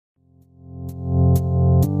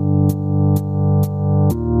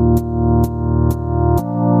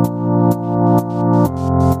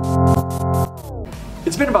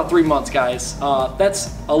been about 3 months, guys.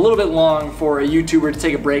 That's a little bit long for a YouTuber to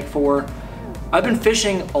take a break for. I've been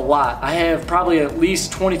fishing a lot. I have probably at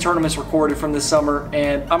least 20 tournaments recorded from this summer,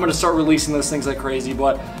 and I'm gonna start releasing those things like crazy,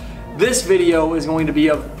 but this video is going to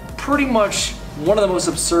be of pretty much one of the most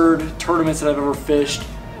absurd tournaments that I've ever fished.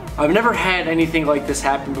 I've never had anything like this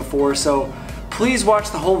happen before, so please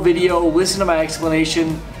watch the whole video, listen to my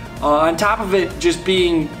explanation. On top of it just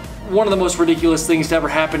being one of the most ridiculous things to ever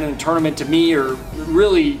happen in a tournament to me, or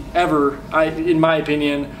really ever, in my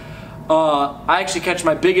opinion. I actually catch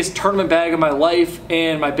my biggest tournament bag of my life,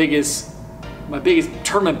 and my biggest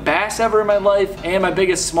tournament bass ever in my life, and my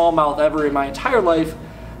biggest smallmouth ever in my entire life.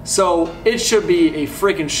 So it should be a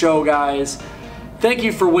freaking show, guys. Thank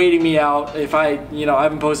you for waiting me out. If I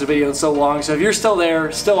haven't posted a video in so long. So if you're still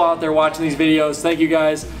there, still out there watching these videos, thank you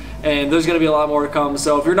guys. And there's gonna be a lot more to come.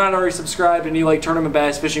 So if you're not already subscribed and you like tournament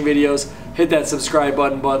bass fishing videos, hit that subscribe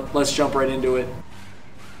button, but let's jump right into it.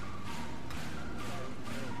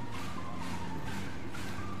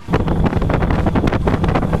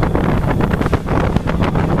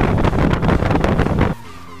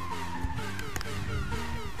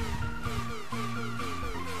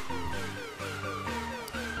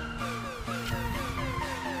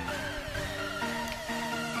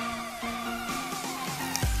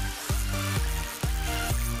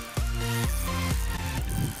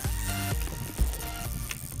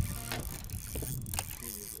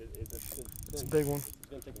 It's a big one. It's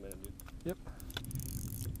gonna take a minute, dude. Yep.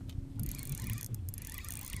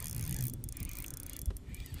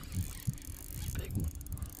 Big one.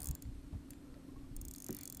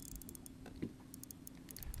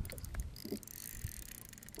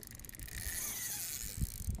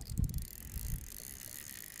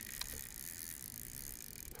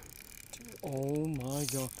 Oh my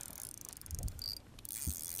God.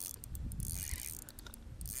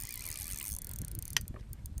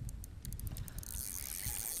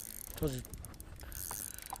 Told you.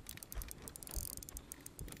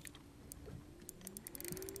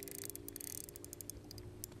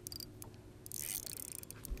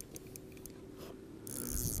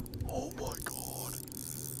 Oh my God.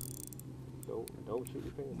 Don't shoot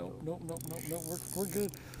your pants. No. We're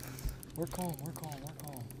good. We're calm.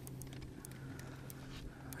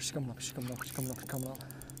 She's coming up.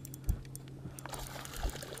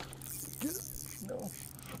 Get it. No.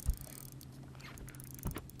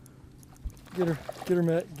 Get her,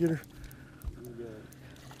 Matt, get her.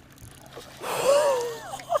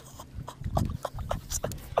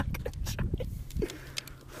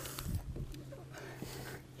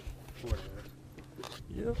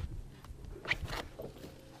 Yep.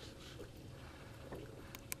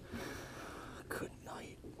 Good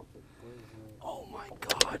night. Oh my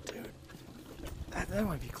God, dude. That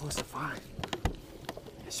might be close to 5.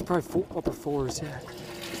 It's probably upper 4s, yeah.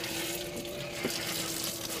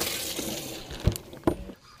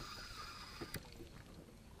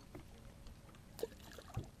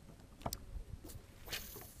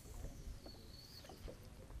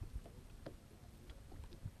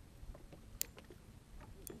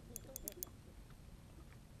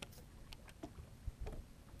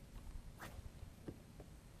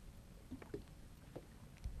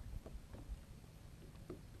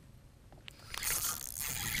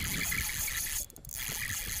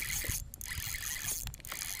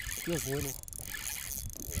 Feels little.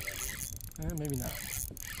 Maybe not.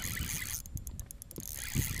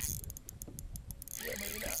 Yeah,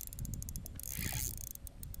 maybe not.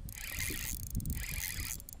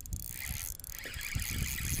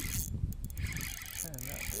 Not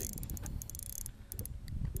big.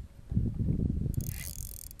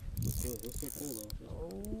 Looks so cool though. Oh,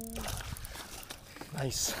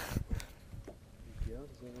 nice.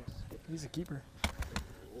 He's a keeper.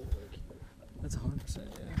 That's 100%,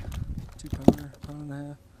 yeah. 2 pounder, pound and a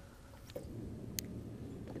half.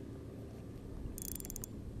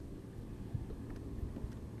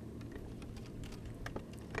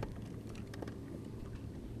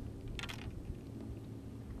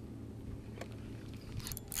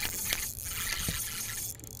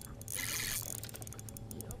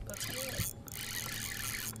 Yep, that's good.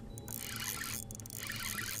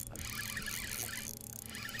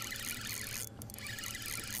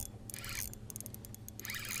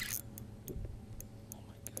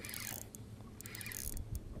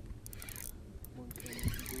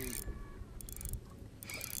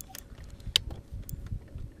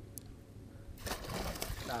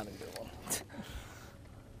 Not a good one.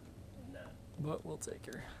 But we'll take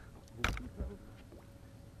her.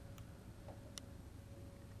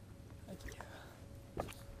 Thank you.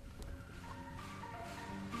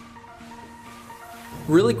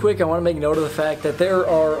 Really quick, I want to make note of the fact that there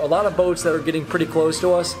are a lot of boats that are getting pretty close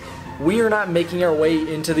to us. We are not making our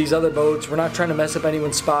way into these other boats. We're not trying to mess up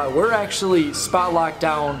anyone's spot. We're actually spot locked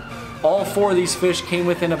down. All 4 of these fish came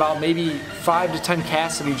within about maybe 5 to 10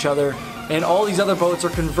 casts of each other, and all these other boats are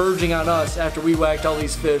converging on us after we whacked all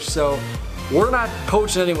these fish. So we're not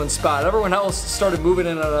poaching anyone's spot. Everyone else started moving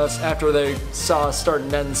in on us after they saw us start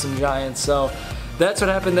netting some giants. So that's what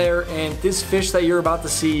happened there, and this fish that you're about to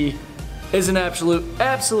see is an absolute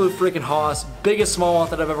freaking hoss. Biggest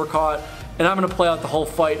smallmouth that I've ever caught, and I'm gonna play out the whole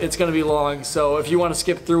fight. It's gonna be long, so if you wanna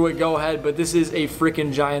skip through it, go ahead, but this is a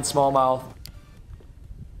freaking giant smallmouth.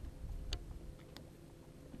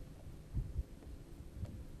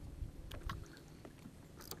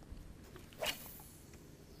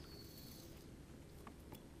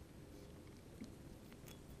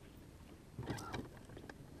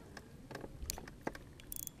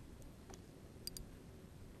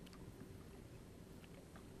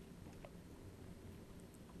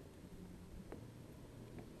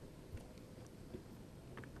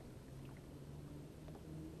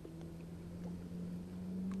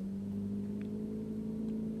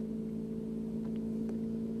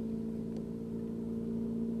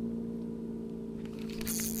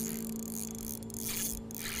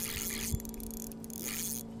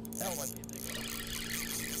 That might be a big one.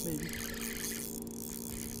 Maybe.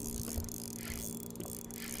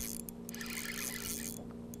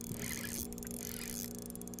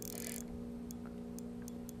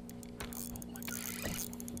 Oh my god.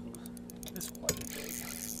 This one might be big.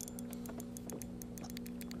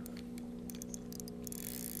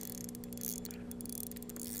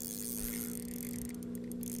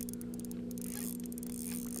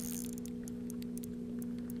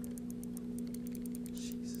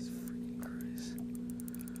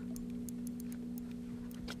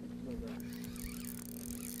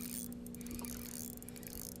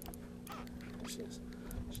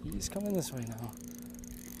 She's coming this way now.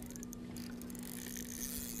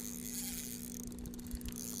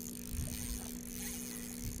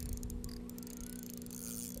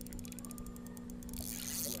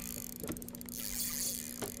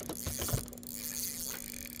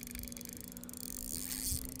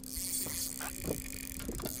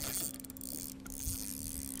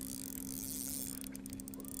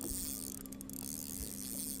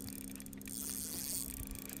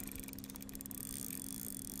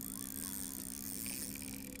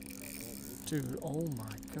 Dude, oh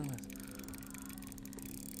my goodness.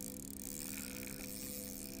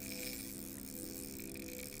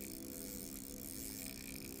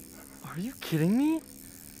 Are you kidding me?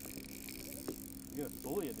 You're gonna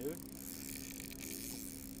bully it, dude.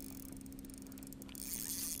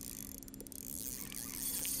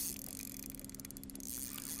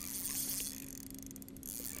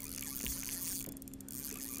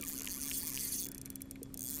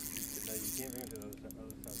 No, you can't bring it to the other side of the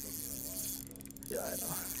line. Yeah, I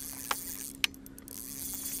know.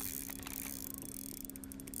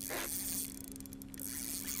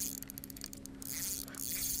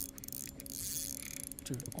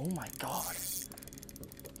 Dude, oh my god. Is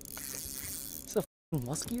that a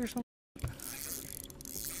muskie or something?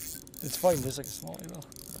 It's fighting just like a smallie though.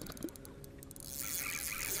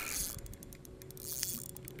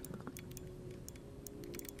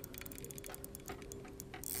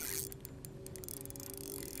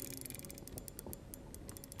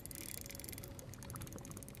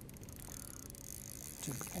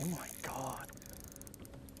 Dude, oh my god.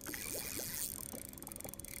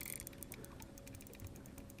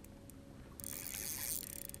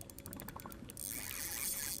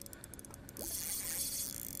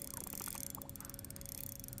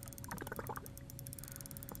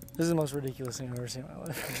 This is the most ridiculous thing I've ever seen in my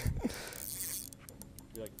life.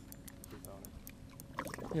 You're like 3 pounds.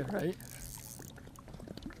 Yeah, right?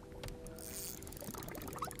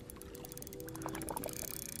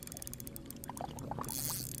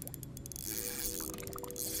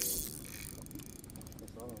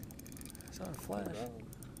 I saw a flash.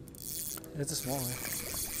 It's a small one.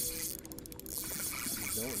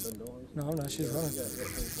 No, I'm not. She's running.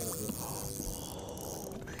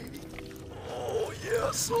 Oh, baby. Oh,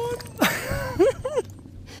 yeah, son.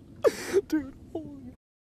 Dude, oh.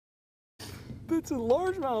 That's a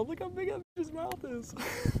largemouth. Look how big that his mouth is.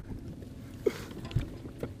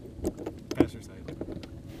 Pass your side.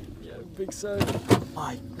 Yeah, big size.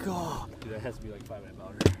 My god. Dude, that has to be like 5.5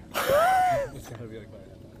 pounder. It's gotta be like 5.5 pounder.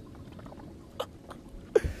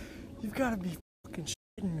 You've got to be fucking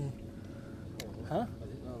shitting me. Huh?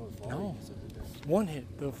 No. One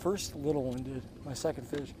hit. The first little one did. My second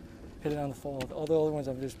fish hit it on the fall. All the other ones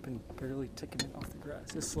I've just been barely ticking it off the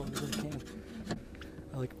grass as slow as I can.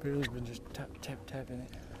 I like barely been just tapping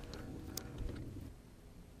it.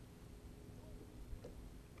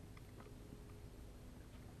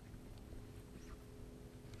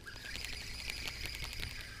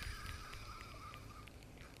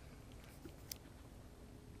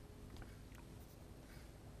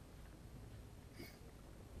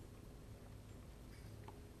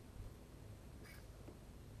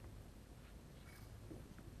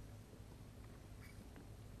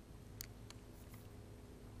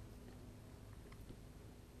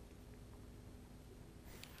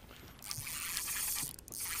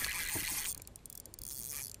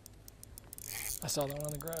 I saw that one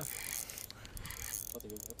on the graph. That's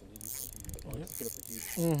an easy one. Yep. Put up a huge.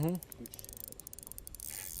 Mm-hmm.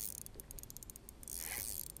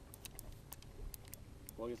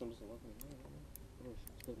 Well, I guess I'm just walking.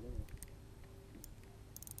 Come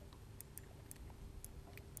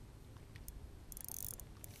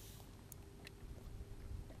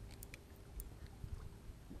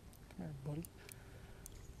here, buddy.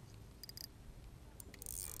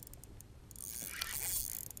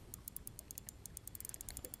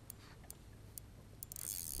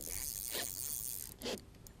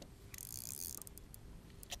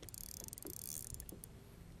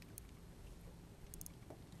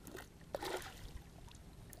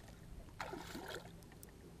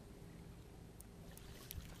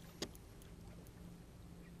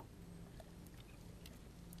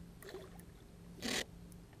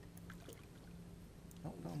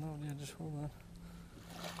 No, yeah, just hold on.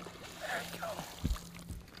 There you go.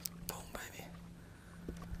 Boom, baby.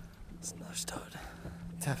 It's another stud.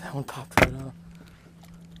 Yeah, that one popped right out.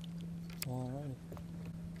 Alrighty.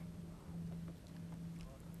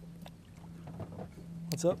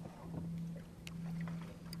 What's up?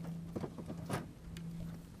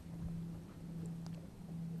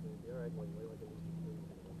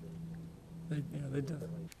 They do.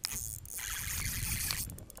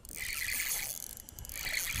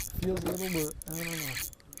 Feels a little, but I don't know.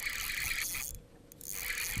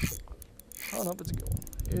 Oh, no, it's a good one.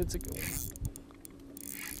 It's a good one.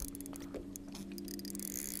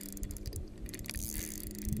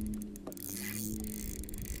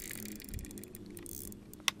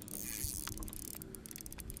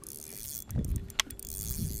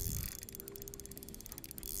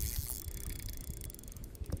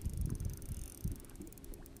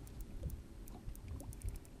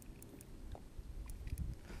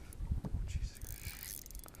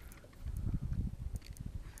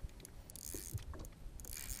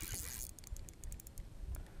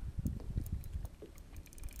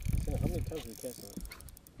 How many times have you cast that?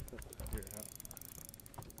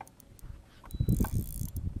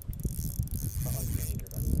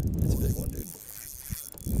 It's a big one, dude.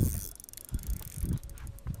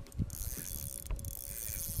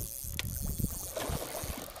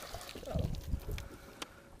 Oh.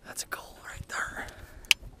 That's a goal right there.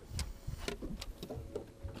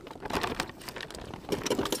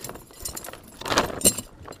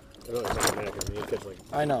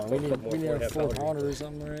 I know, we need a 4-pounder or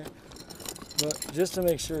something, right? But just to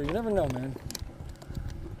make sure, you never know, man.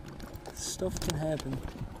 Stuff can happen.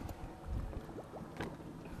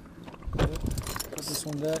 Put this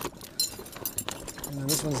one back. And then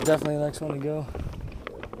this one's definitely the next one to go.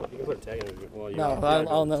 You can put a tag in it. Well, no,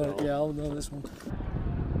 I'll know it. Yeah, I'll know this one.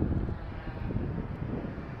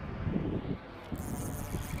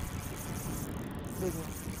 Big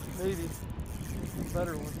one. Maybe.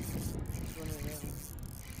 Better one.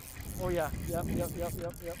 Oh yeah. Yep. Easy to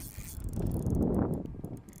go. Yep.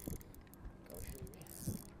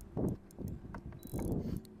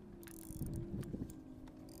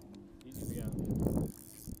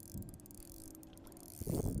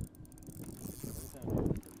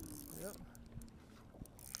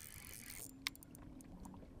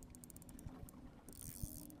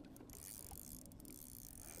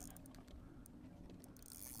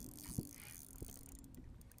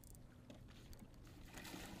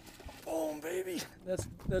 Boom, baby.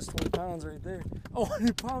 That's 20 pounds right there. Oh, and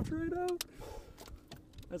it popped right out.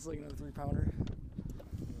 That's like another 3-pounder.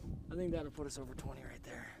 I think that'll put us over 20 right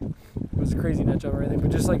there. It was a crazy net job or anything, but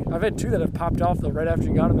just like I've had 2 that have popped off though right after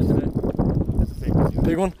you got them in the net. That's a big one.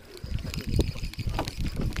 Big one.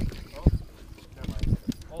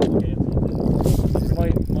 Oh, okay.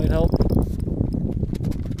 Might help.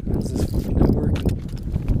 How's this fucking net working?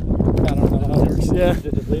 I don't know how it works. Yeah.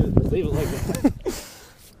 Just leave it like that.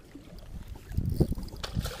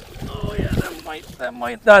 Oh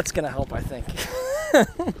yeah, that's gonna help, I think.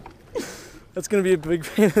 That's gonna be a big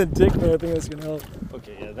pain in the dick, but I think that's gonna help.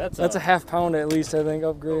 Okay, yeah, that's a ½ at least, I think,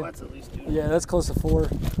 upgrade. Oh, that's at least 2. Yeah, that's close to 4.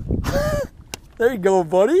 There you go,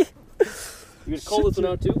 buddy. You gonna call this one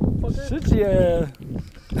out too, fucker? Shit, yeah.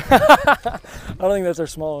 I don't think that's our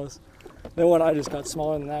smallest. The one I just got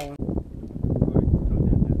smaller than that one.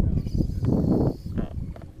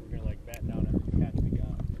 We're gonna like bat down every catch we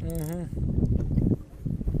got. Mm-hmm.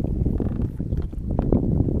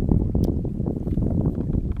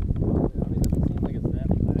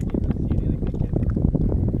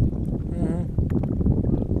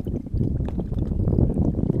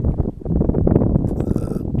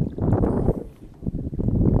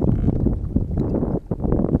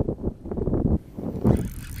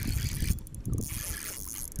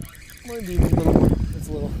 Maybe a little. It's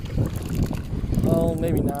a little. Oh,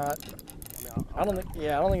 maybe not. I don't think.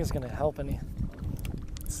 Yeah, I don't think it's gonna help any.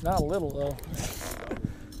 It's not little though.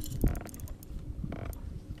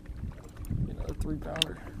 Another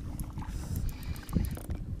 3-pounder.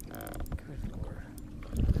 Good Lord.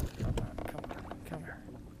 Come here.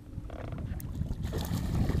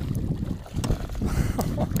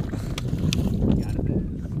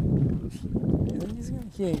 You think he's gonna?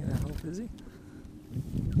 He ain't gonna help, is he?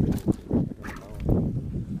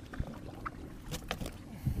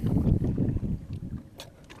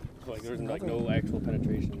 Like there's like no actual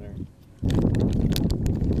penetration there.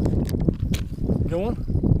 Good one?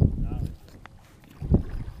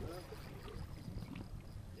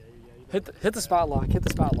 Hit the spot lock. Hit the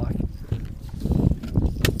spot lock.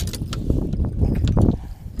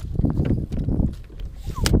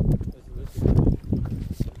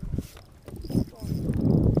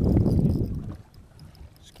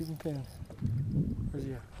 Just keep him pinned. Where's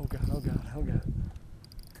he at? Oh God, oh God, oh God.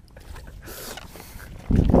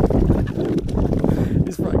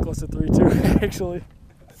 He's probably close to 3 too, actually.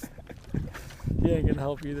 He ain't gonna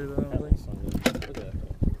help either though, I don't think.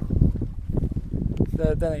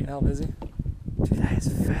 That ain't help, is he? Dude, that is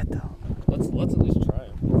fat though. Let's at least try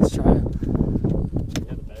him. Let's try it.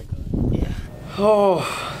 Yeah, the bag done. Yeah. Oh,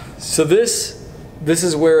 so this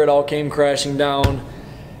is where it all came crashing down.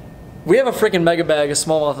 We have a freaking mega bag of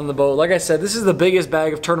smallmouth on the boat. Like I said, this is the biggest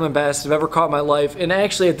bag of tournament bass I've ever caught in my life. And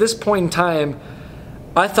actually, at this point in time,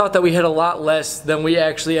 I thought that we had a lot less than we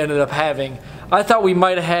actually ended up having. I thought we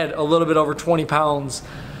might have had a little bit over 20 pounds.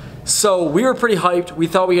 So we were pretty hyped. We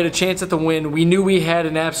thought we had a chance at the win. We knew we had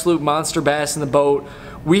an absolute monster bass in the boat.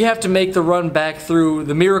 We have to make the run back through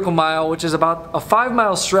the Miracle Mile, which is about a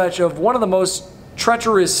 5-mile stretch of one of the most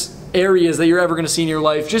treacherous areas that you're ever going to see in your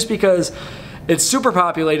life, just because it's super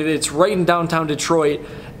populated. It's right in downtown Detroit,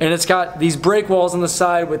 and it's got these break walls on the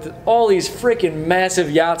side with all these freaking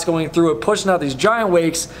massive yachts going through it, pushing out these giant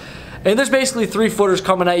wakes. And there's basically 3-footers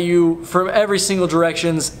coming at you from every single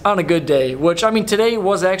directions on a good day, which, I mean, today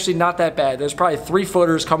was actually not that bad. There's probably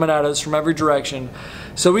 3-footers coming at us from every direction.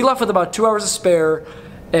 So we left with about 2 hours to spare,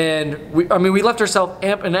 and we left ourselves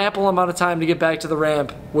an ample amount of time to get back to the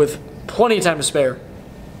ramp with plenty of time to spare.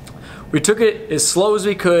 We took it as slow as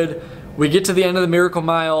we could. We get to the end of the Miracle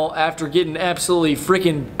Mile after getting absolutely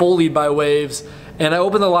freaking bullied by waves, and I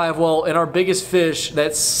opened the live well, and our biggest fish,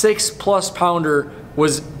 that 6+ pounder,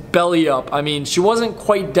 was belly up. I mean, she wasn't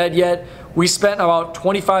quite dead yet. We spent about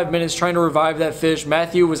 25 minutes trying to revive that fish.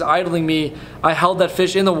 Matthew was idling me. I held that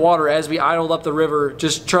fish in the water as we idled up the river,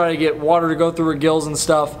 just trying to get water to go through her gills and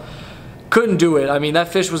stuff. Couldn't do it. I mean, that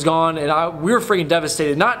fish was gone, and we were freaking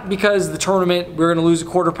devastated. Not because the tournament, we were going to lose a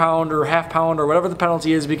 1/4 pound or 1/2 pound or whatever the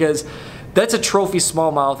penalty is, because that's a trophy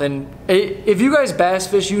smallmouth. And if you guys bass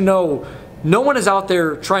fish, you know, no one is out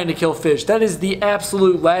there trying to kill fish. That is the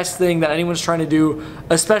absolute last thing that anyone's trying to do,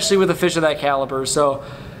 especially with a fish of that caliber. So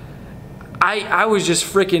I was just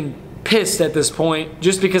freaking pissed at this point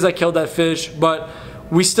just because I killed that fish, but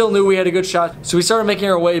we still knew we had a good shot, so we started making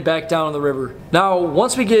our way back down the river. Now,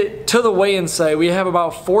 once we get to the weigh-in site, we have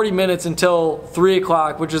about 40 minutes until 3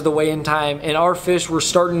 o'clock, which is the weigh-in time, and our fish were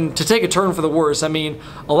starting to take a turn for the worse. I mean,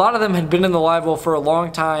 a lot of them had been in the live well for a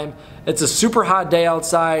long time. It's a super hot day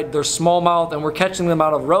outside. They're smallmouth, and we're catching them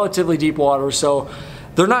out of relatively deep water, so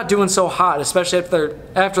they're not doing so hot, especially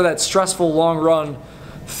after that stressful long run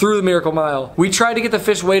through the Miracle Mile. We tried to get the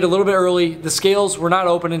fish weighed a little bit early. The scales were not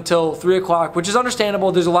open until 3 o'clock, which is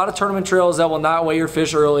understandable. There's a lot of tournament trails that will not weigh your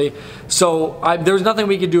fish early, so there was nothing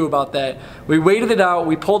we could do about that. We waited it out.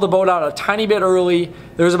 We pulled the boat out a tiny bit early.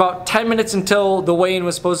 There was about 10 minutes until the weigh-in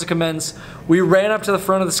was supposed to commence. We ran up to the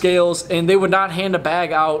front of the scales, and they would not hand a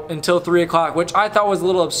bag out until 3 o'clock, which I thought was a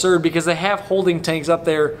little absurd because they have holding tanks up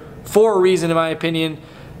there for a reason, in my opinion.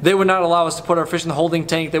 They would not allow us to put our fish in the holding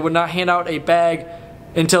tank. They would not hand out a bag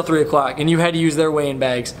until 3 o'clock, and you had to use their weigh-in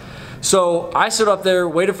bags. So I stood up there,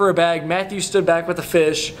 waited for a bag. Matthew stood back with the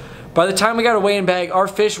fish. By the time we got a weigh-in bag, our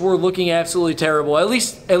fish were looking absolutely terrible. At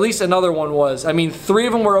least another one was. I mean, 3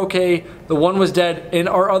 of them were okay. The one was dead, and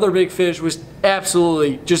our other big fish was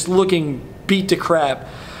absolutely just looking beat to crap.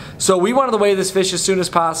 So we wanted to weigh this fish as soon as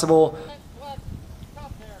possible.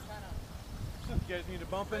 You guys need to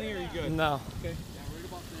bump any, or are you good? No. Okay.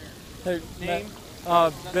 Hey, Name?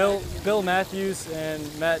 Bill Matthews and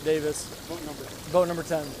Matt Davis. Boat number. Boat number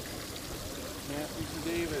 10. Matthews and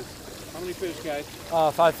Davis. How many fish, guys?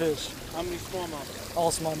 5 fish. How many smallmouth?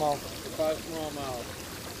 All smallmouth. 5 smallmouth.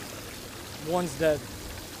 One's dead.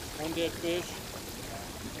 1 dead fish.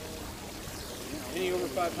 Any over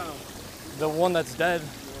 5 pounds? The one that's dead.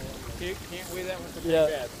 Can't weigh that one for Yeah.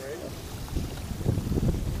 big bass, right?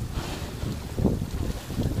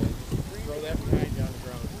 Throw that behind you on the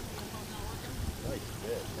ground. Nice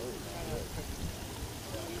fish.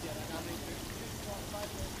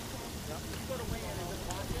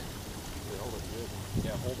 Holy shit.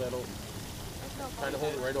 Yeah, hold that open. Trying to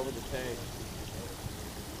hold it right over the tank.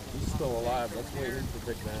 He's still alive. Let's wait him for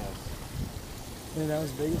big bass. And that was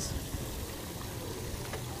biggest.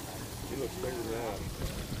 He looks bigger than that.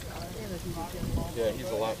 Yeah, he's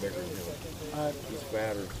a lot bigger than him. He's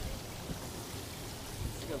fatter.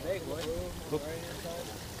 Look.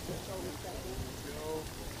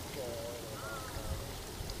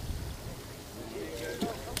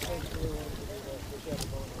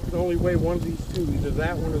 You can only weigh one of these two, either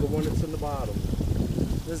that one or the one that's in the bottom.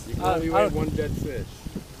 You can only weigh one dead fish.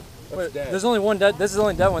 That's dead. There's only one dead. This is the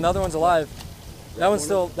only dead one. The other one's alive. That one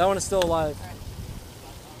is still alive.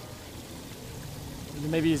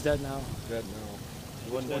 Maybe he's dead now. Dead now.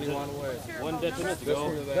 One dead away. One dead This to go.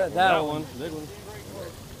 one or That one. Big one.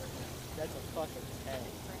 That's a fucking 10.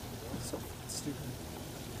 So stupid.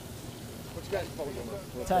 What's your guys' phone number?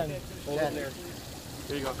 10. Hold it in there.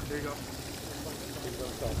 There you go. There you go.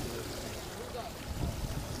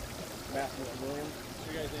 Matthew Williams.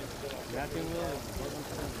 Matthew Williams.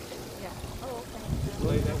 Yeah. Oh, okay.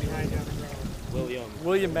 Lay that behind you on the ground.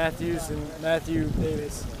 William Matthews and Matthew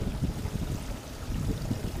Davis.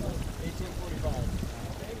 1845.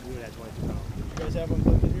 You guys have one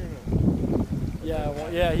clipped in here or no? Yeah,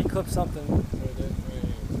 well, yeah, he clipped something.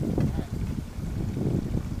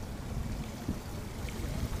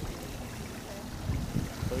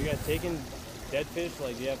 So you guys taking dead fish?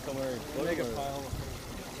 Like, do you have somewhere? We'll make a pile.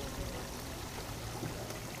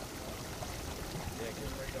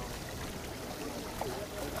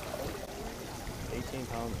 18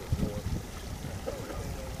 pounds or more.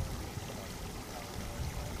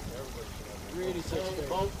 386.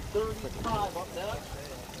 Boat 35 up next.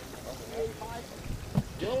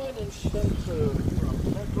 Dylan and Spencer from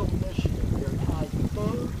Central Michigan. They're tied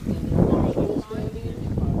 3rd in the individual standings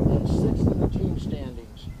and 6th in the team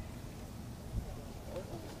standings.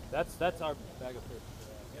 That's our bag of fish.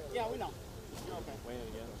 Yeah, we know. You're okay. Weigh it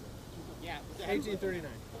again. Yeah.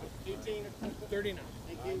 1839. 1839.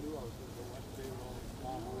 Thank you.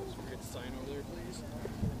 Get the sign over there, please.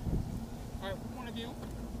 All right, one of you,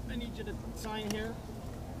 I need you to sign here.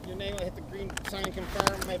 Your name, I hit the green sign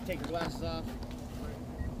confirm. I have to take your glasses off.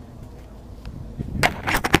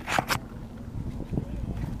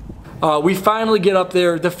 We finally get up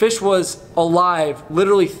there. The fish was alive,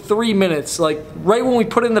 literally 3 minutes. Like right when we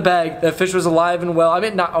put it in the bag, that fish was alive and well. I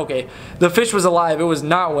mean, not okay. The fish was alive. It was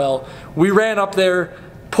not well. We ran up there,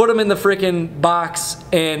 put him in the freaking box,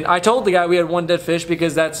 and I told the guy we had one dead fish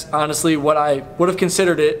because that's honestly what I would have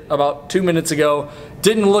considered it about 2 minutes ago.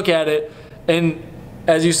 Didn't look at it, and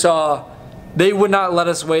as you saw, they would not let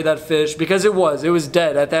us weigh that fish because it was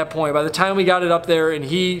dead at that point. By the time we got it up there and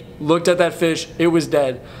he looked at that fish, it was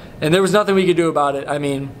dead. And there was nothing we could do about it. I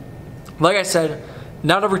mean, like I said,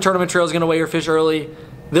 not every tournament trail is going to weigh your fish early.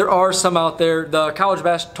 There are some out there. The College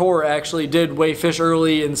Bass Tour actually did weigh fish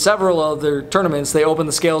early in several of their tournaments. They opened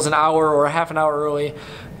the scales an hour or a half an hour early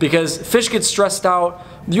because fish get stressed out.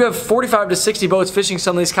 You have 45 to 60 boats fishing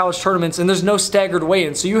some of these college tournaments, and there's no staggered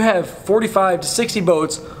weigh-in. So you have 45 to 60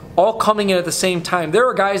 boats all coming in at the same time. There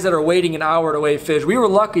are guys that are waiting an hour to weigh fish. We were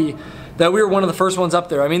lucky that we were one of the first ones up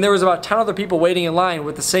there. I mean, there was about 10 other people waiting in line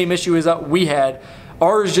with the same issue as we had.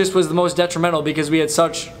 Ours just was the most detrimental because we had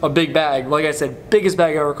such a big bag. Like I said, biggest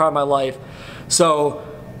bag I ever caught in my life. So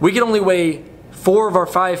we could only weigh 4 of our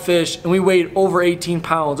 5 fish, and we weighed over 18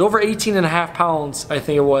 pounds. Over 18 and a half pounds, I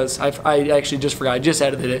think it was. I actually just forgot. I just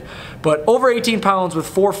edited it. But over 18 pounds with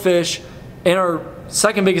 4 fish, and our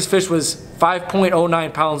second biggest fish was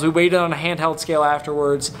 5.09 pounds. We weighed it on a handheld scale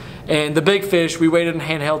afterwards. And the big fish, we weighed it on a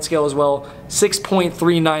handheld scale as well,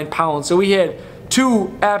 6.39 pounds. So we had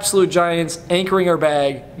 2 absolute giants anchoring our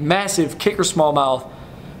bag, massive kicker smallmouth,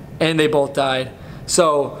 and they both died.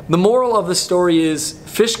 So the moral of the story is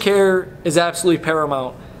fish care is absolutely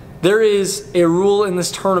paramount. There is a rule in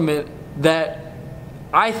this tournament that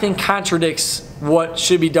I think contradicts what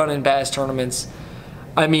should be done in bass tournaments.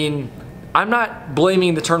 I mean, I'm not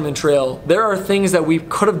blaming the tournament trail. There are things that we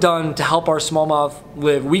could have done to help our smallmouth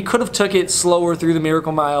live. We could have took it slower through the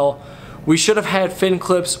Miracle Mile. We should have had fin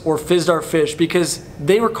clips or fizzed our fish because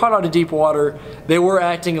they were caught out of deep water. They were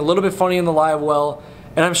acting a little bit funny in the live well,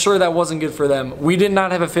 and I'm sure that wasn't good for them. We did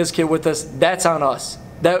not have a fizz kit with us. That's on us.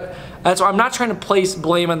 That's why I'm not trying to place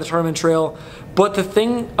blame on the tournament trail, but the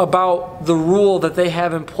thing about the rule that they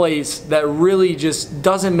have in place that really just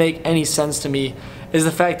doesn't make any sense to me is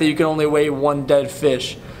the fact that you can only weigh one dead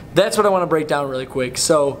fish. That's what I want to break down really quick.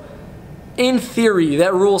 So, in theory,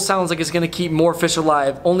 that rule sounds like it's going to keep more fish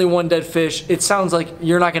alive. Only one dead fish. It sounds like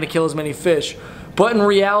you're not going to kill as many fish. But in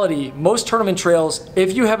reality, most tournament trails,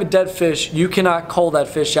 if you have a dead fish, you cannot cull that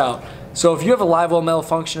fish out. So if you have a live well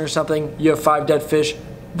malfunction or something, you have 5 dead fish,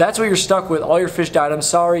 that's what you're stuck with. All your fish died. I'm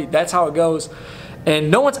sorry. That's how it goes.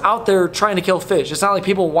 And no one's out there trying to kill fish. It's not like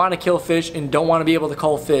people want to kill fish and don't want to be able to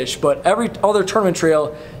cull fish. But every other tournament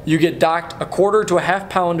trail, you get docked a quarter to a half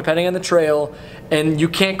pound depending on the trail, and you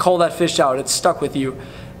can't cull that fish out. It's stuck with you.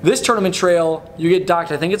 This tournament trail, you get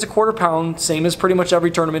docked, I think it's a quarter pound, same as pretty much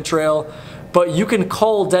every tournament trail, but you can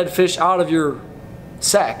cull dead fish out of your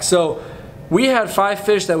sack. So we had 5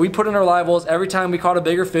 fish that we put in our live wells. Every time we caught a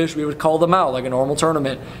bigger fish, we would cull them out like a normal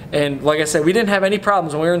tournament. And like I said, we didn't have any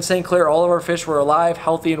problems when we were in St. Clair. All of our fish were alive,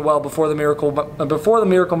 healthy, and well before the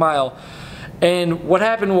Miracle Mile. And what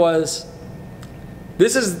happened was,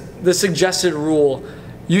 this is the suggested rule.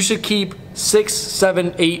 You should keep 6,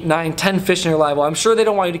 7, 8, 9, 10 fish in your live well. I'm sure they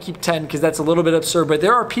don't want you to keep 10 because that's a little bit absurd, but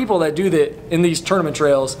there are people that do that in these tournament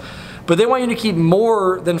trails. But they want you to keep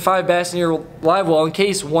more than 5 bass in your live well in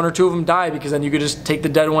case 1 or 2 of them die, because then you could just take the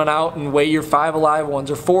dead one out and weigh your 5 alive ones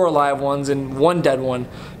or 4 alive ones and 1 dead one,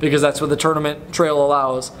 because that's what the tournament trail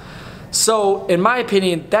allows. So in my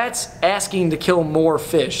opinion, that's asking to kill more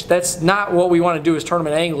fish. That's not what we want to do as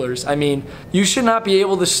tournament anglers. I mean, you should not be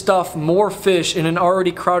able to stuff more fish in an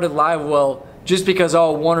already crowded live well just because,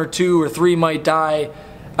 oh, 1 or 2 or 3 might die.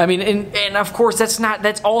 I mean, and of course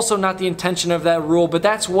that's also not the intention of that rule, but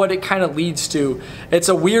that's what it kind of leads to. It's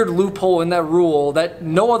a weird loophole in that rule that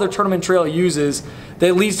no other tournament trail uses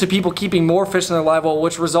that leads to people keeping more fish in their live well,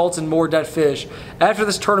 which results in more dead fish. After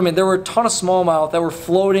this tournament, there were a ton of smallmouth that were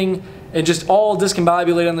floating and just all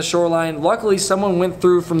discombobulated on the shoreline. Luckily, someone went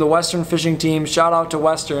through from the Western fishing team, shout out to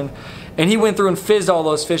Western, and he went through and fizzed all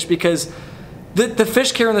those fish because the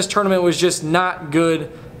fish care in this tournament was just not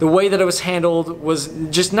good. The way that it was handled was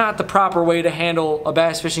just not the proper way to handle a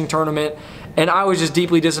bass fishing tournament, and I was just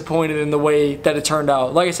deeply disappointed in the way that it turned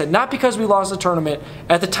out. Like I said, not because we lost the tournament.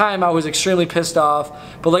 At the time, I was extremely pissed off,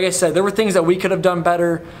 but like I said, there were things that we could have done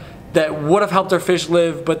better that would have helped our fish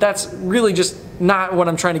live, but that's really just not what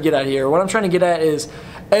I'm trying to get at here. What I'm trying to get at is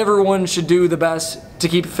everyone should do the best to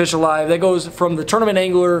keep fish alive. That goes from the tournament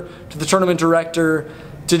angler to the tournament director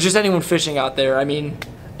to just anyone fishing out there. I mean,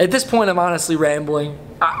 at this point, I'm honestly rambling.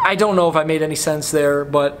 I don't know if I made any sense there,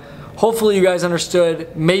 but hopefully you guys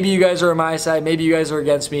understood. Maybe you guys are on my side, maybe you guys are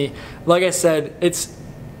against me. Like I said,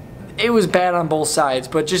 it was bad on both sides,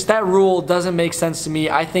 but just that rule doesn't make sense to me.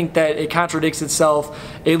 I think that it contradicts itself.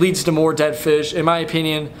 It leads to more dead fish. In my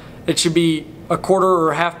opinion, it should be a quarter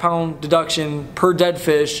or a half pound deduction per dead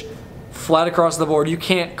fish, flat across the board. You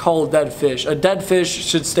can't cull dead fish. A dead fish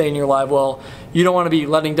should stay in your live well. You don't want to be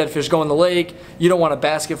letting dead fish go in the lake. You don't want a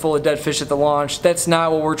basket full of dead fish at the launch. That's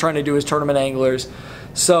not what we're trying to do as tournament anglers.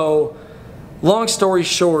 So, long story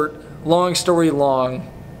short, long story long,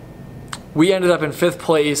 we ended up in 5th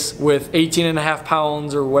place with 18.5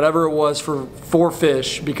 pounds or whatever it was for 4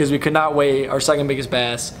 fish because we could not weigh our second biggest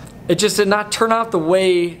bass. It just did not turn out the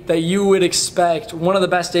way that you would expect one of the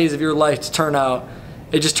best days of your life to turn out.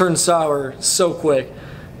 It just turned sour so quick.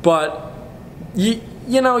 But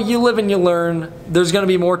you know, you live and you learn. There's going to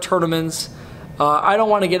be more tournaments. I don't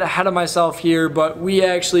want to get ahead of myself here, but we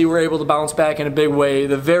actually were able to bounce back in a big way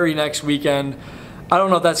the very next weekend. I don't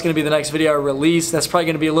know if that's going to be the next video I release. That's probably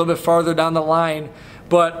going to be a little bit farther down the line,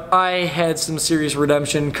 but I had some serious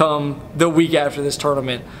redemption come the week after this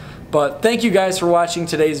tournament. But thank you guys for watching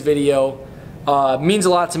today's video. It means a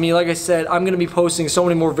lot to me. Like I said, I'm going to be posting so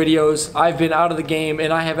many more videos. I've been out of the game,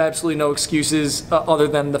 and I have absolutely no excuses other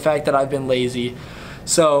than the fact that I've been lazy.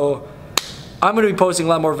 So I'm going to be posting a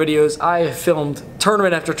lot more videos. I have filmed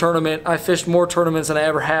tournament after tournament. I fished more tournaments than I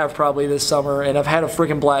ever have probably this summer, and I've had a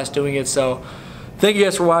freaking blast doing it. So thank you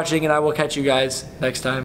guys for watching, and I will catch you guys next time.